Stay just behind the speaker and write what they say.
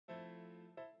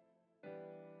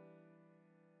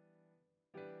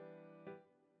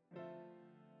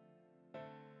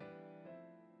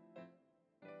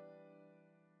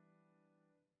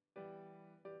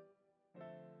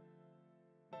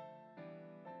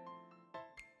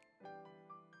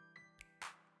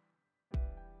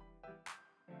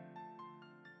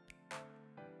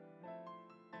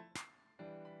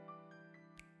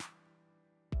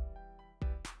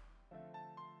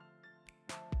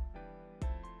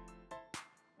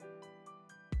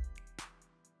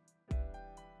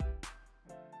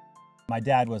My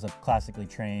dad was a classically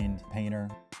trained painter.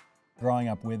 Growing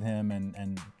up with him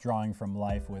and drawing from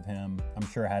life with him, I'm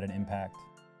sure had an impact.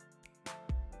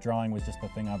 Drawing was just the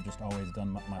thing I've just always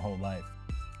done my whole life.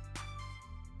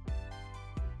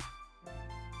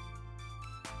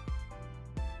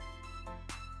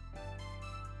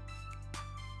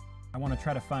 I want to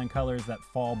try to find colors that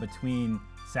fall between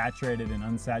saturated and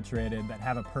unsaturated, that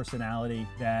have a personality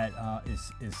that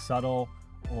is subtle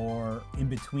or in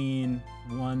between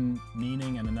one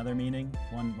meaning and another meaning,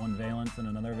 one valence and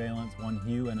another valence, one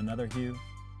hue and another hue.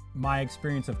 My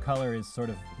experience of color is sort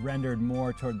of rendered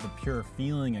more toward the pure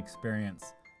feeling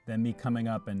experience than me coming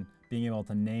up and being able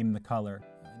to name the color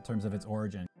in terms of its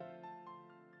origin.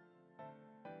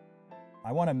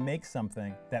 I want to make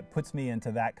something that puts me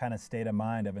into that kind of state of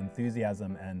mind of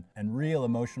enthusiasm and real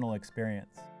emotional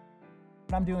experience.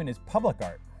 What I'm doing is public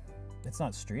art. It's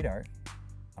not street art.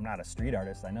 I'm not a street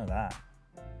artist, I know that.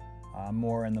 I'm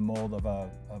more in the mold of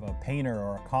a painter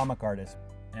or a comic artist.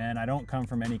 And I don't come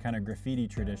from any kind of graffiti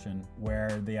tradition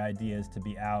where the idea is to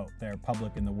be out there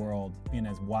public in the world in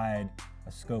as wide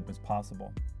a scope as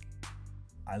possible.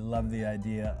 I love the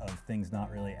idea of things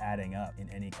not really adding up in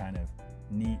any kind of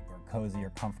neat or cozy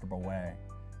or comfortable way.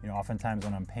 You know, oftentimes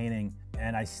when I'm painting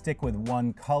and I stick with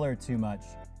one color too much,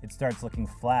 it starts looking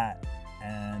flat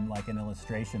and like an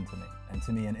illustration to me. And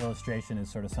to me, an illustration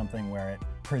is sort of something where it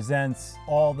presents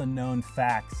all the known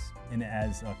facts in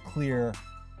as a clear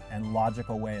and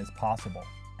logical way as possible.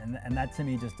 And that to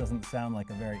me just doesn't sound like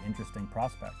a very interesting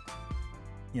prospect.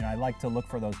 You know, I like to look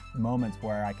for those moments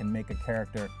where I can make a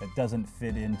character that doesn't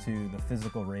fit into the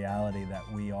physical reality that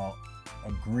we all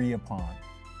agree upon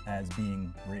as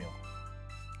being real.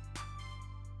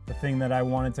 The thing that I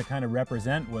wanted to kind of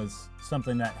represent was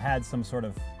something that had some sort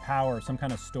of power, some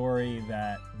kind of story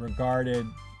that regarded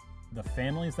the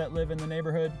families that live in the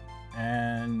neighborhood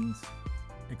and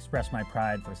expressed my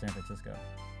pride for San Francisco.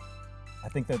 I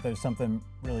think that there's something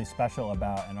really special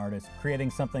about an artist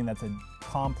creating something that's a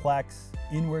complex,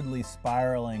 inwardly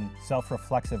spiraling,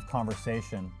 self-reflexive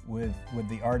conversation with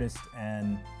the artist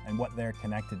and what they're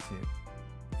connected to.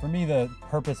 For me, the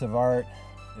purpose of art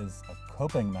is a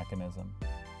coping mechanism.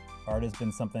 Art has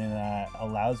been something that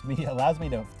allows me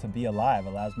to be alive,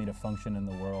 allows me to function in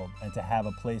the world and to have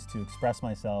a place to express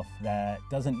myself that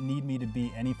doesn't need me to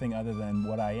be anything other than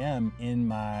what I am in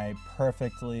my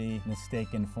perfectly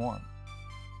mistaken form.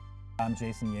 I'm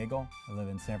Jason Jägel. I live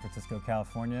in San Francisco,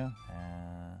 California,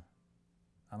 and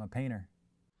I'm a painter.